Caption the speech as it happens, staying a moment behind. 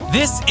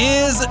This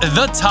is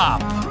The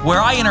Top, where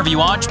I interview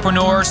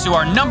entrepreneurs who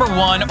are number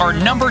one or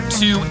number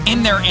two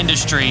in their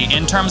industry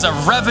in terms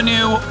of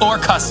revenue or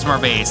customer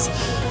base.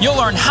 You'll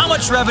learn how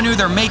much revenue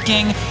they're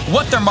making,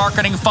 what their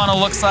marketing funnel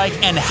looks like,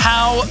 and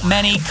how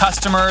many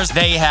customers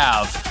they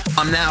have.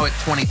 I'm now at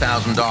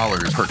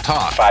 $20,000 per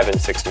top. 5 and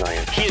 6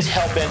 million. He is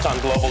hell-bent on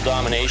global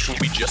domination.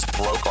 We just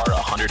broke our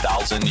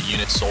 100,000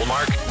 units sold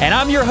mark. And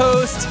I'm your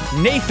host,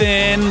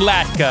 Nathan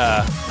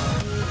Latka.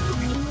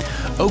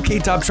 Okay,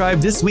 Top Tribe,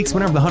 this week's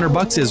winner of the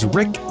 $100 is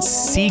Rick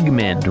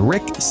Siegmund.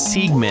 Rick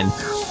Siegmund.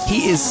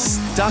 He is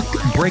stuck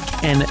brick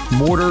and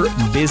mortar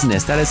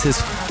business. That is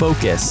his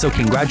focus. So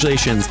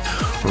congratulations,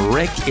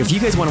 Rick. If you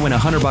guys want to win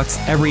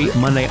 $100 every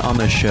Monday on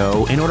the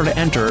show, in order to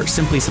enter,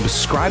 simply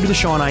subscribe to the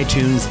show on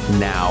iTunes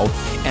now,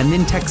 and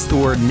then text the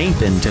word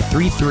Nathan to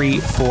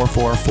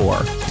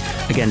 33444.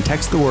 Again,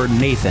 text the word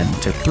Nathan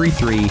to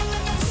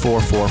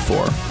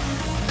 33444.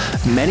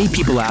 Many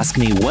people ask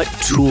me what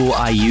tool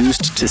I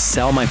used to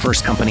sell my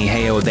first company,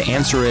 Heyo. The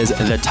answer is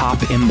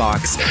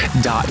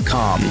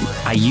thetopinbox.com.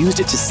 I used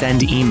it to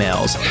send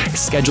emails,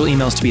 schedule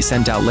emails to be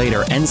sent out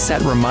later, and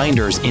set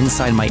reminders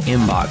inside my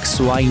inbox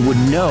so I would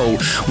know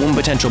when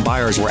potential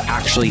buyers were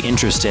actually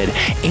interested,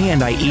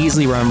 and I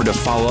easily remember to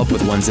follow up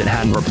with ones that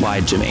hadn't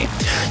replied to me.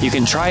 You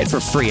can try it for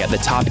free at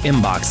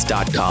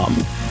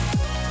thetopinbox.com.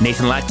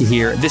 Nathan Latka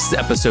here. This is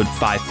episode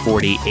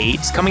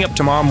 548. Coming up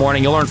tomorrow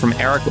morning, you'll learn from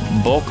Eric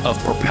Bulk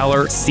of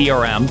Propeller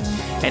CRM,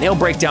 and he'll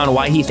break down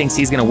why he thinks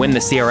he's going to win the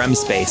CRM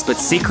space. But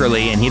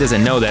secretly, and he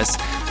doesn't know this,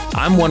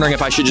 I'm wondering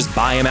if I should just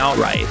buy him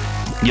outright.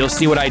 You'll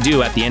see what I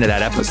do at the end of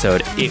that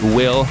episode. It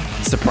will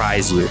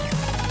surprise you.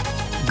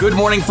 Good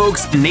morning,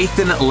 folks.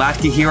 Nathan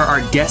Latka here.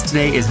 Our guest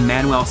today is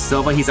Manuel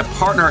Silva. He's a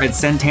partner at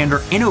Santander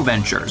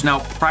InnoVentures.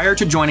 Now, prior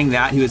to joining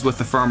that, he was with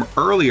the firm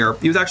earlier.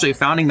 He was actually a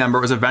founding member.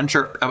 It was a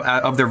venture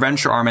of their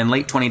venture arm in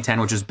late 2010,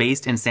 which was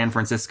based in San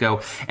Francisco.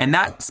 And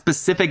that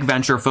specific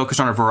venture focused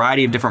on a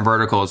variety of different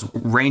verticals,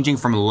 ranging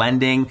from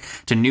lending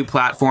to new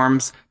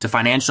platforms to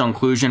financial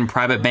inclusion,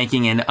 private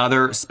banking, and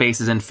other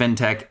spaces in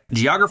fintech.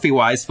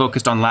 Geography-wise,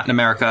 focused on Latin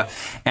America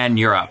and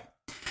Europe.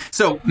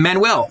 So,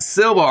 Manuel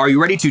Silva, are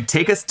you ready to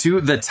take us to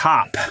the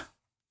top?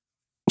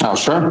 Oh,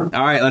 sure.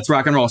 All right, let's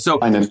rock and roll. So,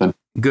 Hi, Nathan.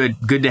 Good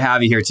to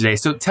have you here today.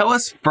 So tell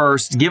us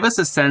first, give us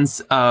a sense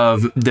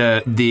of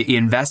the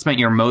investment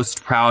you're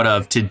most proud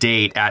of to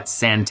date at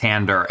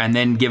Santander, and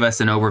then give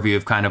us an overview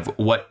of kind of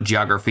what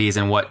geographies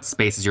and what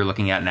spaces you're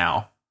looking at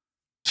now.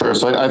 Sure.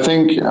 So I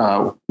think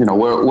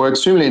we're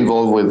extremely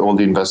involved with all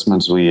the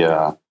investments we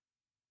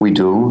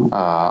do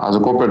as a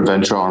corporate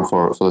venture arm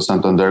for the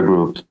Santander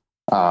Group.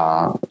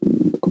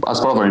 As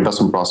part of our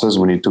investment process,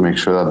 we need to make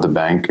sure that the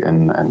bank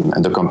and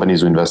the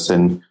companies we invest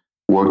in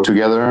work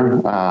together.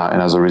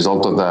 And as a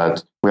result of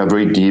that, we have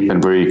very deep and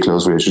very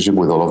close relationship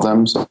with all of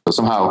them. So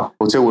somehow, I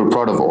would say we're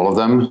proud of all of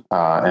them,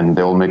 and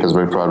they all make us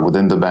very proud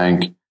within the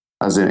bank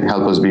as they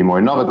help us be more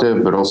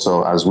innovative, but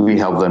also as we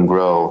help them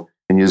grow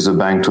and use the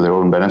bank to their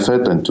own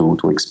benefit and to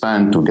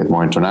expand, to get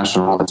more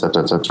international, et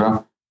cetera, et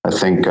cetera. I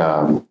think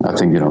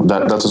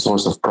that's a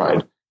source of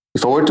pride.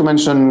 If I were to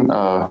mention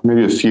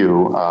maybe a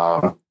few,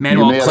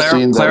 Manuel,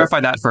 clarify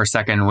that for a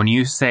second. When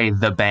you say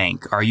the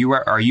bank, are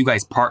you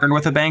guys partnered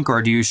with a bank,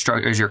 or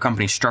is your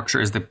company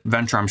structured? Is the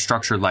venture arm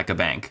structured like a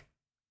bank?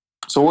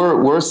 So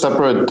we're a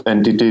separate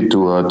entity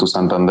to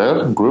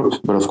Santander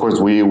Group, but of course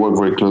we work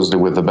very closely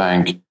with the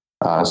bank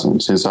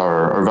since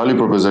our value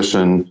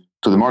proposition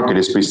to the market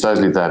is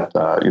precisely that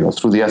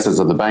through the assets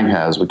that the bank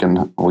has, we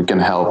can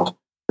help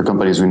the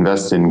companies we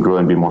invest in grow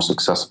and be more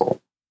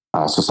successful.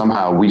 So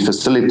somehow we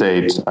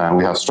facilitate, and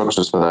we have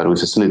structures for that, we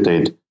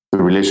facilitate the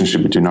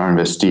relationship between our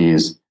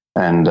investees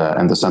and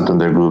the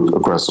Santander Group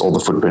across all the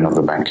footprint of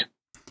the bank.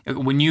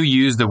 When you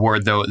use the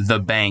word, though, the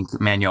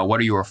bank, Manuel, what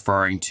are you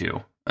referring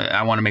to?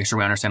 I want to make sure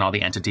we understand all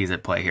the entities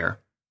at play here.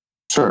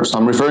 Sure. So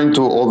I'm referring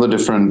to all the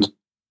different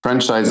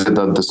franchises that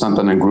the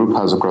Santander Group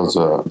has across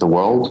the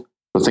world.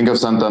 So think of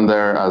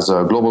Santander as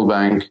a global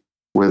bank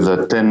with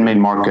 10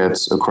 main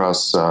markets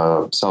across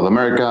South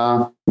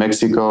America,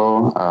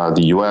 Mexico,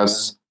 the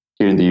US,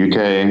 here in the UK,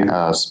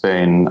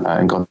 Spain,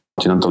 and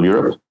continental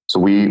Europe. So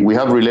we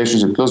have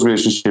close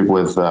relationship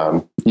with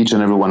each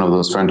and every one of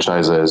those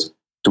franchises,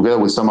 together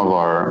with some of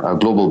our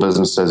global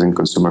businesses in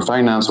consumer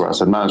finance or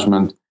asset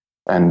management,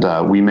 and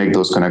we make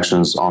those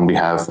connections on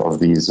behalf of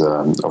these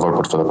of our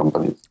portfolio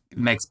companies. It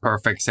makes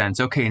perfect sense.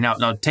 Okay,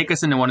 now take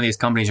us into one of these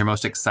companies you're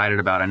most excited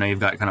about. I know you've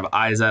got kind of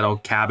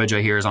iZettle, Kabbage, I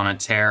hear, is on a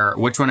tear.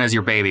 Which one is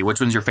your baby? Which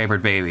one's your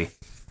favorite baby?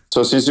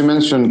 So since you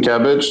mentioned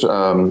Kabbage,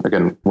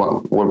 again,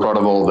 we're proud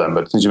of all of them,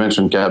 but since you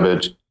mentioned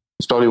Kabbage,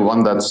 it's probably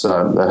one that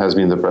has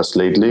been in the press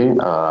lately.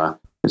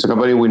 It's a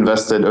company we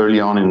invested early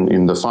on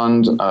in the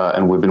fund,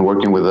 and we've been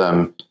working with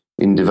them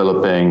in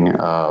developing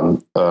a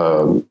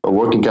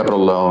working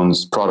capital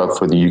loans product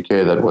for the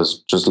UK that was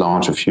just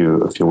launched a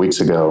few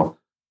weeks ago.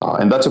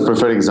 And that's a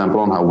perfect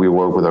example on how we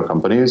work with our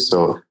companies.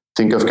 So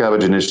think of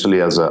Kabbage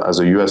initially as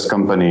a US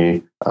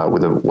company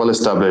with a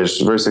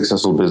well-established, very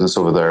successful business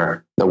over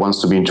there that wants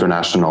to be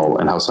international,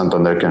 and how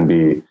Santander can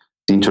be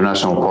the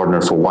international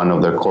partner for one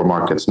of their core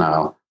markets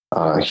now.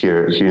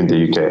 here in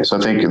the UK. So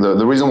I think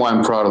the reason why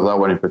I'm proud of that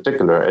one in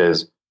particular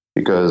is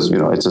because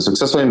it's a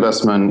successful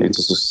investment, it's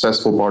a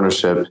successful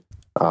partnership.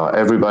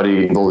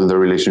 Everybody involved in the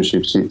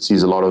relationship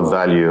sees a lot of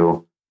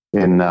value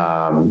in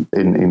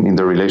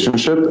the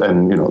relationship,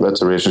 and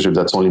that's a relationship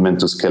that's only meant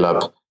to scale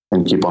up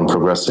and keep on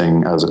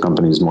progressing as the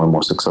company is more and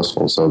more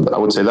successful. So I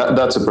would say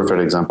that's a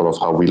perfect example of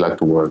how we like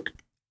to work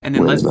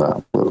with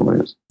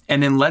companies.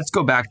 And then let's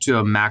go back to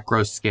a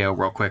macro scale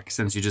real quick,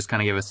 since you just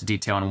kind of gave us a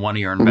detail on one of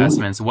your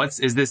investments.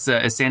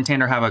 Is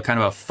Santander have a kind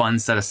of a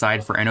fund set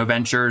aside for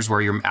InnoVentures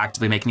where you're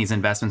actively making these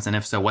investments? And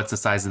if so, what's the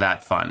size of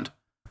that fund?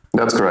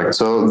 That's correct.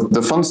 So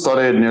the fund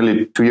started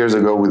nearly 2 years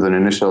ago with an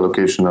initial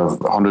allocation of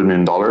 $100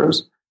 million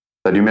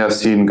that you may have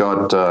seen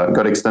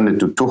got extended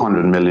to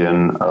 $200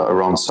 million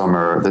around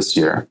summer this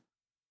year.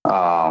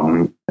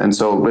 And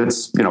so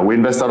it's, we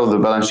invest out of the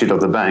balance sheet of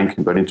the bank,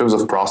 but in terms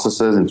of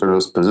processes, in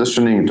terms of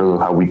positioning, in terms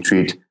of how we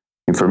treat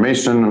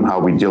information, how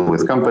we deal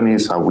with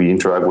companies, how we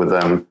interact with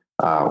them,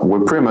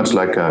 we're pretty much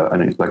like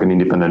an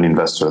independent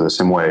investor, the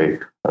same way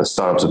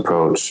startups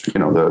approach,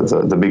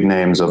 the big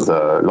names of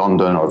the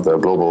London or the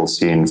global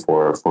scene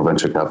for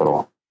venture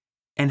capital.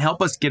 And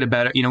help us get a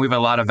better, we have a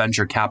lot of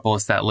venture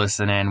capitalists that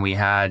listen in. We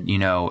had,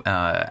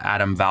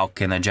 Adam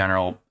Valkin, the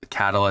general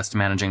Catalyst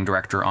managing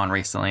director, on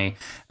recently.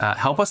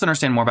 Help us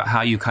understand more about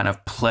how you kind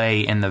of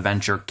play in the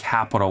venture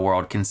capital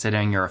world,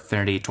 considering your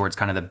affinity towards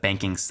kind of the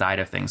banking side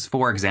of things.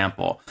 For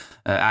example,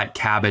 at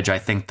Kabbage, I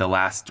think the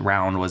last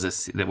round was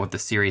with the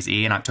Series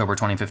E in October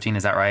 2015.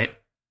 Is that right?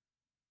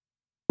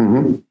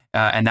 Mm-hmm.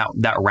 And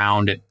that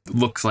round, it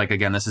looks like,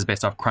 again, this is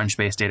based off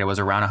Crunchbase data, was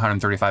around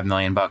 $135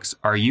 million.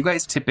 Are you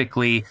guys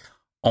typically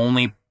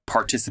only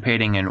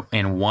participating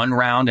in one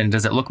round, and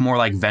does it look more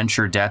like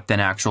venture debt than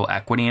actual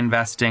equity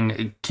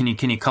investing? Can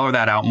you color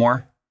that out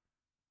more?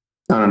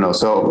 No.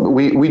 So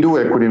we do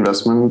equity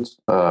investment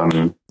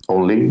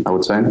only, I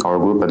would say. Our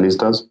group at least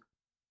does.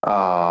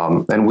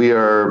 And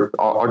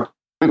our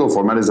typical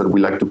format is that we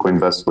like to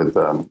co-invest with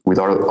our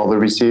other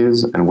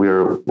VCs, and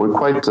we're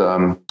quite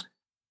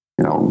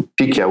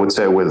picky, I would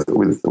say, with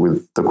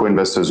the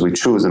co-investors we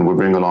choose and we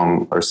bring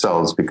along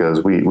ourselves,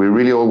 because we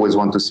really always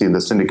want to see in the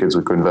syndicates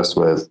we co-invest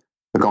with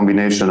the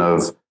combination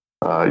of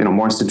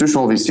more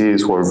institutional VCs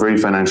who are very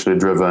financially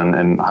driven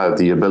and have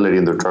the ability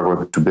in their track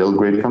record to build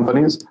great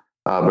companies,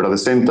 but at the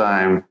same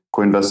time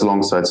co-invest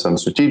alongside some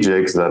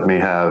strategics that may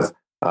have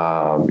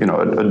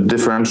a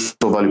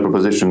differential value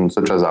proposition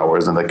such as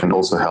ours, and that can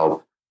also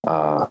help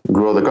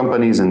grow the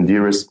companies and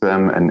de-risk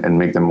them and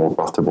make them more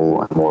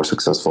profitable and more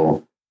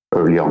successful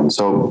early on.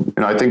 So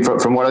I think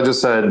from what I just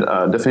said,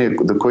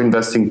 definitely the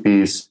co-investing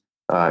piece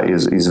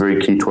is very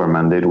key to our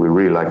mandate. We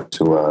really like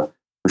to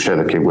share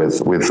the cake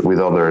with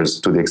others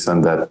to the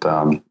extent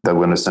that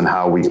we understand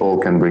how we all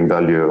can bring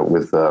value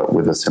with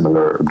a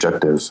similar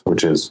objectives,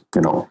 which is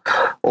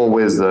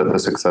always the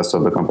success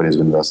of the companies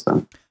we invest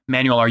in.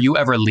 Manuel, are you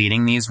ever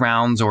leading these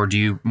rounds, or do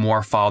you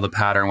more follow the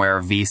pattern where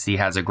a VC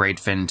has a great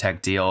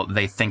fintech deal,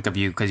 they think of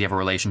you because you have a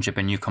relationship,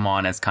 and you come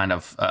on as kind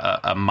of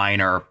a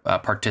minor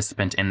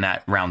participant in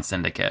that round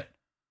syndicate?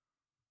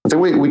 I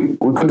think we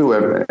can do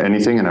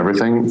anything and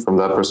everything from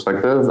that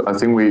perspective. I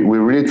think we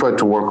really try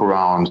to work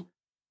around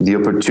the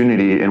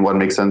opportunity and what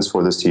makes sense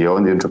for the CEO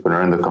and the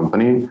entrepreneur and the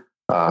company.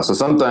 So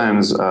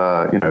sometimes, if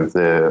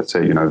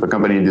the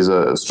company has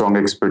a strong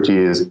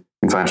expertise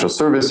in financial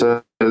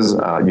services,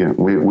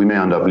 we may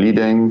end up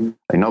leading.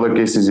 In other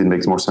cases, it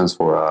makes more sense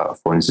for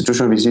an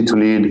institutional VC to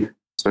lead,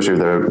 especially if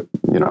there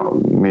are,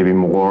 maybe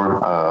more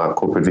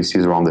corporate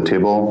VCs around the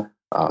table.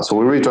 So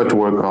we really try to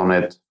work on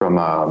it from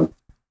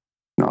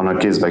on a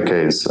case by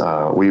case.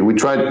 We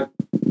try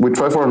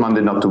for a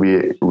mandate not to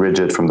be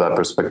rigid from that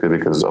perspective,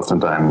 because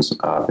oftentimes,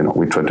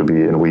 we try to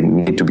be, and we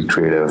need to be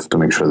creative to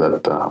make sure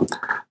that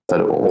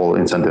all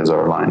incentives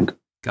are aligned.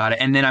 Got it.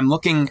 And then I'm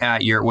looking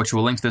at which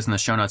we'll link to this in the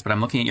show notes, but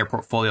I'm looking at your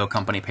portfolio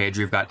company page.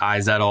 You've got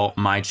iZettle,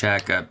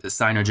 MyCheck,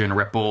 Cyanogen,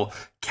 Ripple,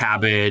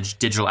 Kabbage,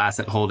 Digital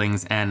Asset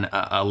Holdings, and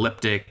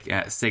Elliptic,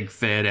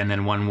 SigFid, and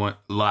then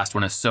last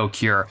one is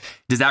Socure.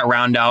 Does that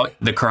round out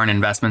the current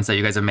investments that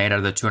you guys have made out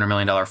of the $200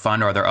 million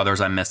fund, or are there others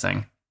I'm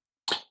missing?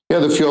 Yeah,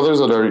 the few others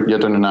that are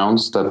yet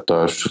unannounced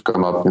that should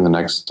come up in the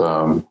next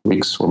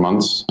weeks or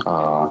months.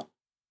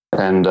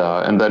 And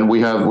then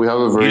we have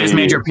a very... You just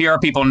made your PR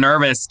people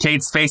nervous.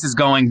 Kate's face is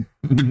going,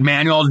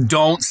 Manuel,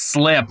 don't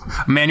slip.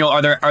 Manuel,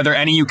 are there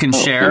any you can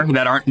share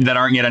that aren't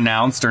yet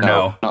announced, or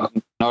no?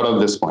 Not at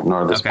this point.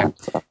 Not at this point.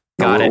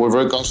 Got it. We're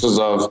very cautious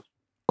of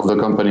the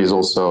companies,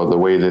 also the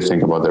way they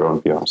think about their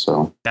own PR.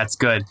 So that's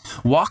good.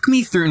 Walk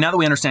me through, now that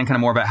we understand kind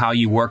of more about how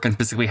you work, and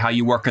specifically how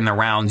you work in the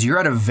rounds, you're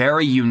at a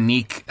very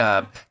unique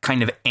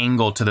kind of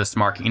angle to this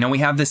market. We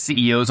have the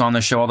CEOs on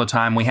the show all the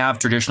time. We have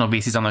traditional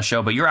VCs on the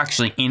show, but you're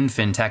actually in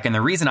fintech. And the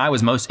reason I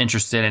was most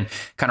interested in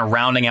kind of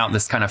rounding out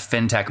this kind of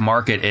fintech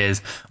market is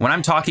when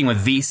I'm talking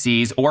with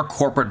VCs or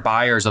corporate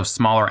buyers of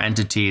smaller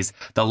entities,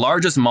 the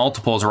largest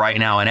multiples right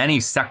now in any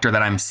sector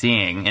that I'm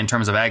seeing in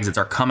terms of exits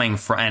are coming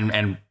from,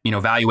 and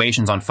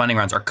valuations on funding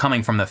rounds are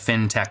coming from the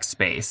fintech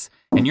space.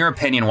 In your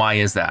opinion, why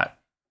is that?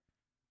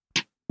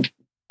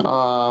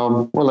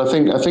 Well, I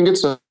think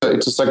it's a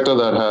sector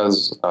that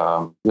has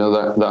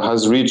that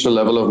has reached a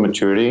level of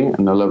maturity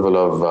and a level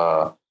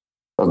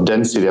of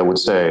density, I would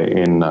say,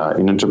 in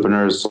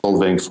entrepreneurs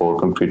solving for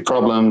concrete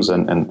problems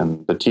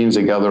and the teams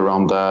they gather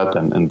around that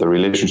and the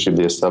relationship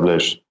they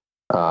establish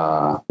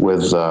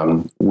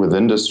with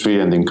industry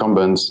and the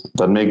incumbents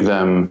that make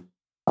them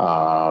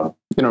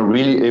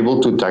really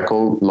able to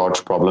tackle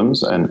large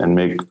problems and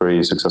make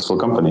very successful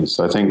companies.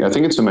 So I think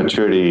it's a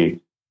maturity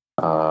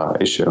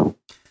issue.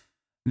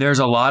 There's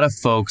a lot of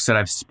folks that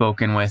I've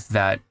spoken with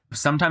that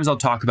sometimes they'll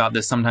talk about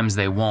this, sometimes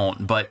they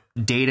won't, but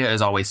data is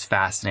always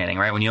fascinating,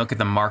 right? When you look at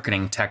the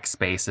marketing tech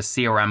space, a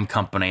CRM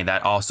company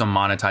that also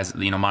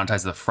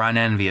monetizes the front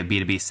end via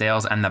B2B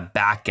sales and the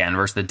back end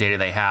versus the data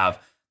they have,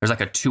 there's like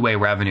a two-way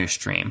revenue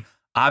stream.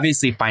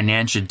 Obviously,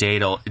 financial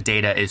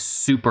data is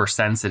super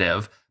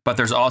sensitive, but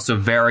there's also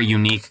very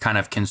unique kind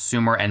of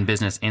consumer and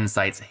business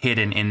insights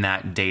hidden in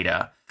that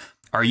data.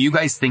 Are you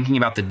guys thinking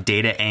about the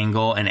data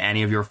angle in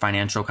any of your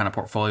financial kind of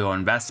portfolio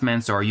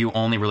investments, or are you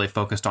only really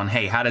focused on,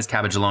 hey, how does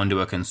Kabbage loan to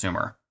a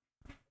consumer?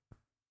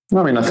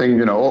 I mean, I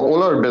think,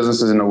 all our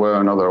businesses in a way or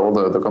another, all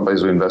the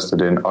companies we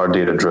invested in are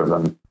data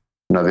driven.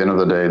 At the end of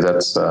the day,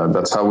 that's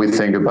how we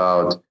think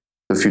about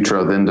the future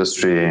of the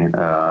industry.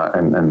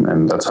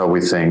 And that's how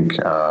we think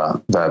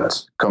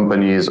that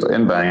companies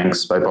and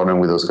banks, by partnering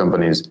with those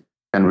companies,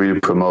 can really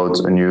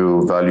promote a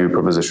new value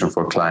proposition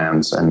for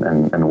clients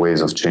and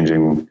ways of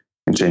changing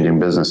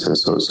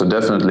businesses. So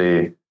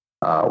definitely,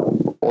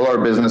 all our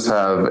business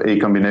have a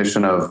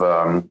combination of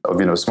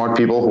smart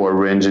people who are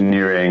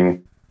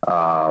re-engineering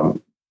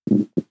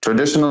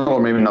traditional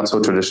or maybe not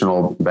so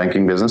traditional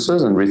banking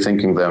businesses and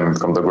rethinking them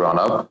from the ground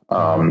up.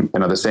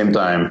 And at the same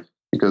time,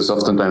 because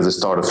oftentimes they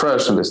start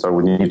afresh and they start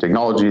with new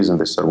technologies and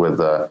they start with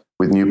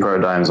new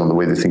paradigms on the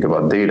way they think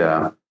about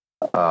data.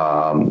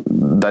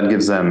 That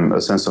gives them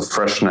a sense of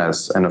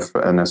freshness and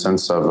a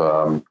sense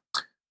of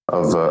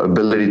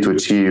ability to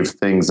achieve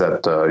things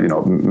that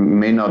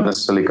may not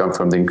necessarily come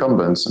from the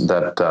incumbents.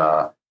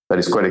 That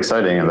is quite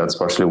exciting, and that's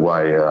partially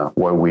why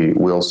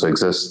we also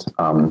exist.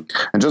 And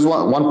just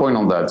one point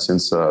on that,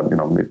 since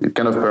it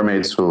kind of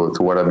permeates to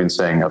what I've been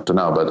saying up to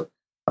now, but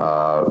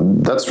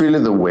that's really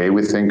the way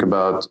we think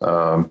about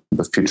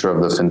the future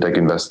of the fintech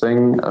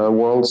investing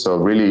world. So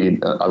really,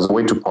 as a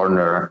way to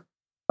partner.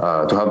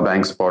 To have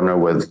banks partner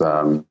with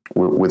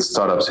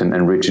startups and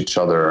enrich each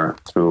other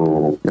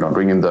through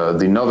bringing the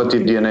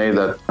innovative DNA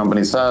that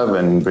companies have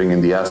and bringing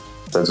the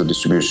assets of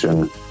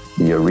distribution,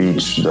 the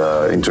reach,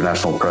 the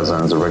international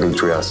presence, the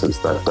regulatory assets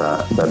that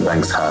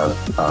banks have,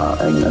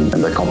 and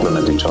they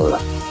complement each other.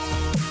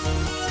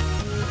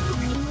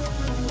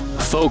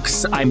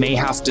 Folks, I may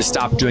have to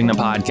stop doing the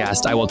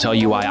podcast. I will tell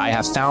you why. I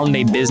have found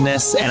a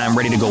business and I'm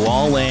ready to go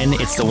all in.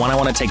 It's the one I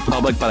want to take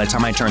public by the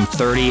time I turn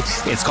 30.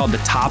 It's called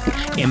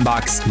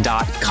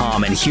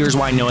thetopinbox.com. And here's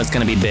why I know it's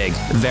going to be big,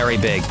 very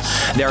big.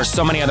 There are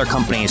so many other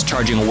companies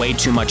charging way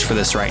too much for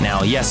this right now.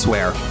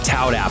 Yesware,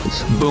 ToutApp,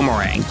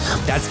 Boomerang.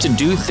 That's to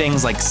do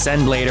things like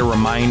send later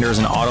reminders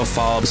and auto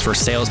follow-ups for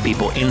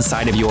salespeople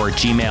inside of your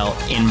Gmail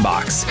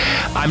inbox.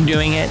 I'm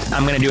doing it.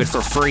 I'm going to do it for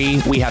free.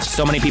 We have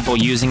so many people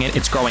using it.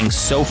 It's growing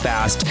so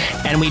fast.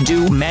 And we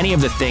do many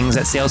of the things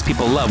that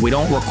salespeople love. We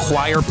don't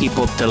require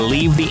people to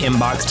leave the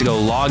inbox to go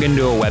log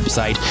into a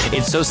website.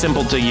 It's so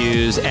simple to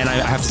use. And I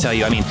have to tell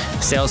you,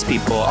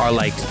 salespeople are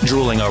like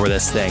drooling over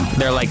this thing.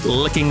 They're like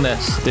licking the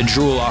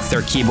drool off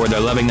their keyboard. They're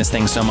loving this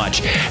thing so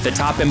much.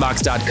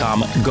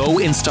 Thetopinbox.com. Go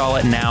install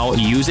it now.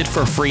 Use it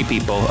for free,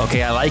 people.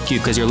 Okay, I like you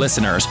because you're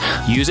listeners.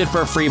 Use it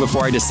for free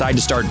before I decide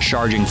to start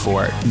charging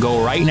for it.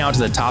 Go right now to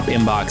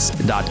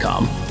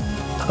thetopinbox.com.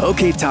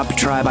 Okay, Top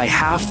Tribe, I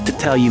have to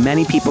tell you,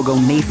 many people go,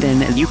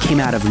 Nathan, you came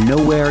out of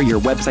nowhere.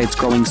 Your website's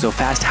growing so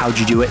fast. How'd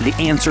you do it? The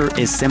answer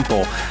is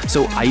simple.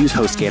 So I use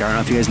HostGator. I don't know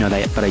if you guys know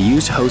that, but I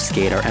use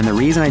HostGator. And the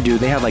reason I do,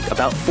 they have like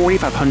about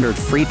 4,500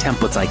 free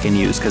templates I can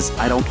use because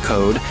I don't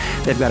code.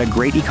 They've got a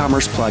great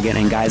e-commerce plugin.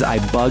 And guys, I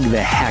bug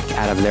the heck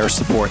out of their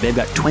support. They've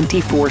got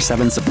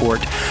 24/7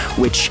 support,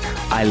 which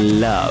I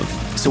love.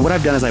 So what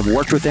I've done is I've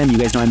worked with them. You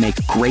guys know I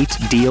make great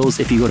deals.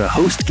 If you go to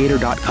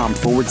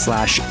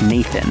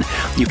hostgator.com/Nathan,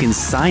 you can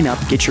sign up,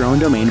 get your own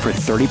domain for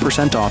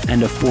 30% off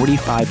and a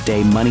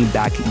 45-day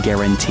money-back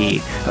guarantee.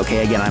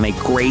 Okay, again, I make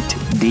great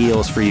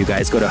deals for you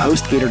guys. Go to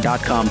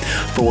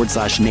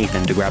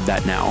hostgator.com/Nathan to grab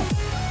that now.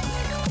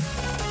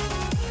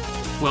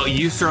 Well,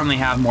 you certainly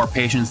have more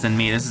patience than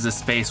me. This is a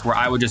space where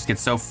I would just get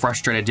so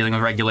frustrated dealing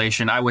with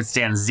regulation. I would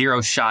stand zero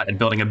shot at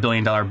building $1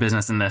 billion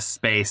business in this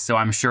space. So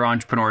I'm sure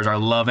entrepreneurs are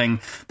loving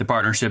the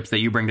partnerships that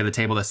you bring to the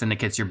table, the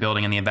syndicates you're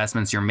building, and the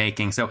investments you're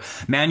making. So,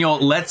 Manuel,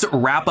 let's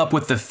wrap up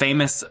with the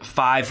famous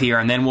 5 here,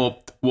 and then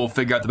we'll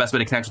figure out the best way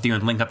to connect with you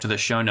and link up to the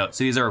show notes.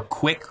 So these are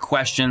quick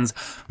questions,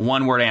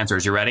 one-word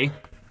answers. You ready?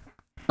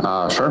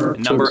 Sure.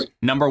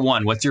 Number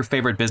 1, what's your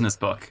favorite business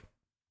book?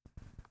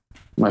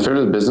 My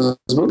favorite business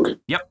book?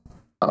 Yep.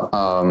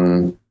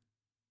 Well,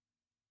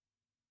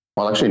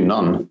 actually,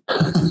 none.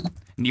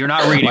 You're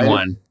not reading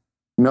one.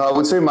 No, I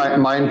would say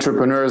my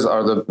entrepreneurs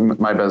are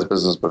my best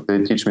business book.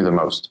 They teach me the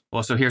most.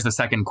 Well, so here's the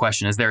second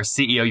question. Is there a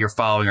CEO you're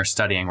following or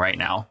studying right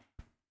now?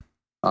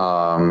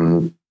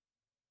 I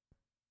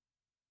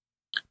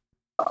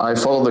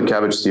follow the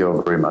Cabbage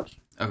CEO very much.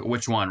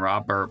 Which one,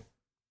 Rob? Or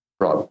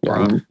Rob. Yeah.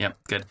 Rob. Yep,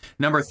 good.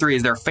 Number 3,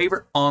 is there a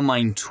favorite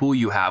online tool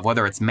you have,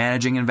 whether it's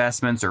managing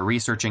investments or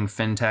researching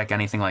fintech,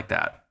 anything like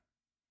that?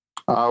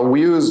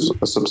 We use a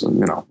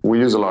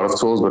lot of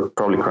tools, but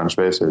probably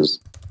Crunchbase is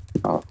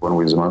one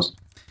we use the most.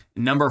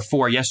 Number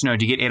 4, yes or no,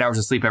 do you get 8 hours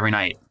of sleep every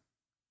night?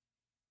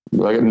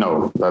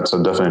 No, that's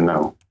a definite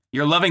no.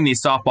 You're loving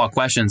these softball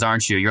questions,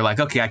 aren't you? You're like,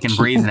 okay, I can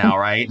breathe now,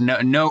 right?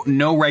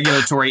 No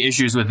regulatory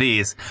issues with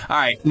these. All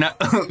right, no.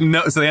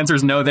 So the answer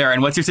is no there.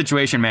 And what's your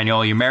situation, Manuel?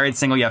 Are you married,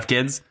 single, you have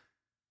kids?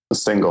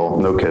 Single,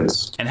 no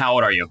kids. And how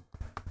old are you?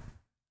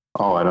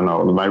 Oh, I don't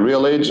know. My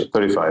real age,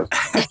 35.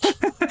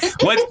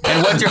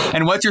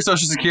 What's your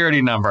social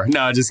security number?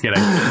 No, just kidding.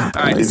 All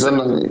right. It's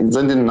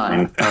in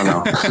 9. I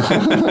don't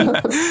know.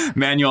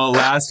 Manuel,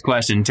 last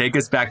question. Take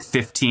us back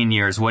 15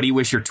 years. What do you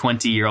wish your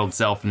 20-year-old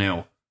self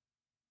knew?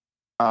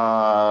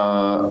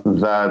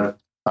 That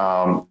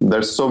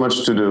there's so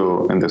much to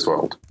do in this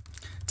world.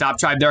 Top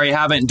Tribe, there you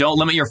have it. Don't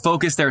limit your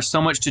focus. There's so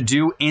much to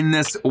do in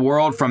this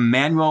world. From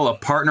Manuel, a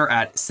partner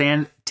at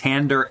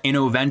Santander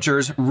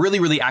InnoVentures,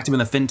 really active in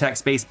the fintech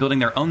space, building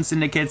their own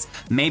syndicates,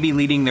 maybe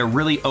leading. They're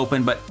really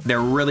open, but they're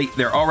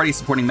already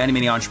supporting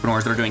many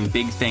entrepreneurs that are doing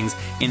big things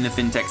in the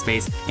fintech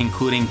space,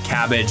 including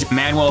Cabbage.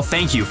 Manuel,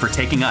 thank you for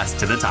taking us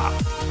to the top.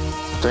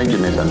 Thank you,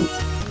 Nathan.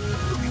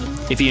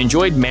 If you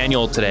enjoyed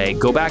Manuel today,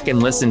 go back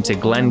and listen to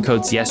Glenn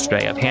Coates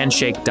yesterday of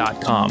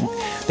Handshake.com.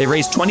 They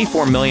raised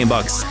 $24 million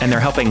and they're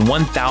helping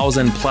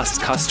 1,000 plus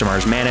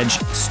customers manage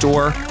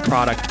store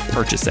product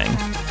purchasing.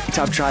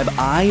 Top Tribe,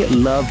 I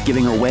love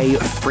giving away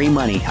free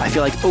money. I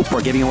feel like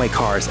Oprah giving away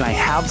cars, and I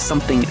have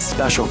something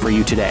special for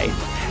you today.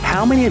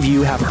 How many of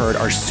you have heard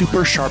our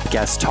super sharp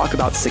guests talk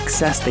about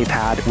success they've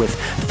had with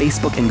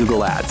Facebook and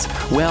Google Ads?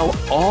 Well,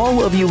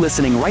 all of you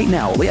listening right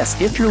now, yes,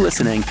 if you're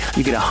listening,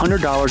 you get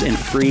 $100 in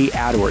free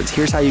AdWords.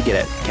 Here's how you get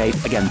it, okay?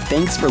 Again,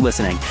 thanks for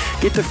listening.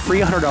 Get the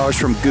free $100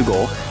 from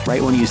Google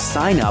right when you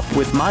sign up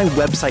with my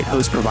website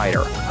host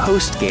provider,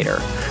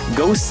 HostGator.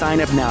 Go sign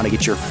up now to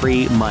get your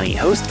free money.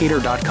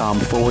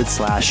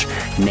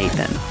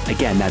 HostGator.com/Nathan.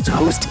 Again, that's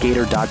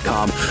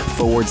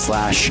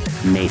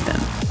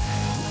HostGator.com/Nathan.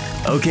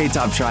 Okay,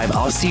 Top Tribe,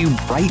 I'll see you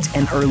bright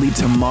and early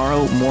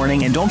tomorrow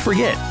morning. And don't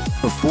forget,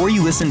 before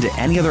you listen to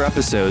any other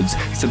episodes,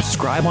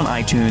 subscribe on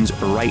iTunes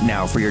right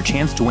now for your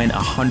chance to win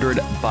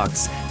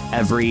 $100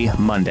 every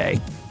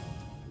Monday.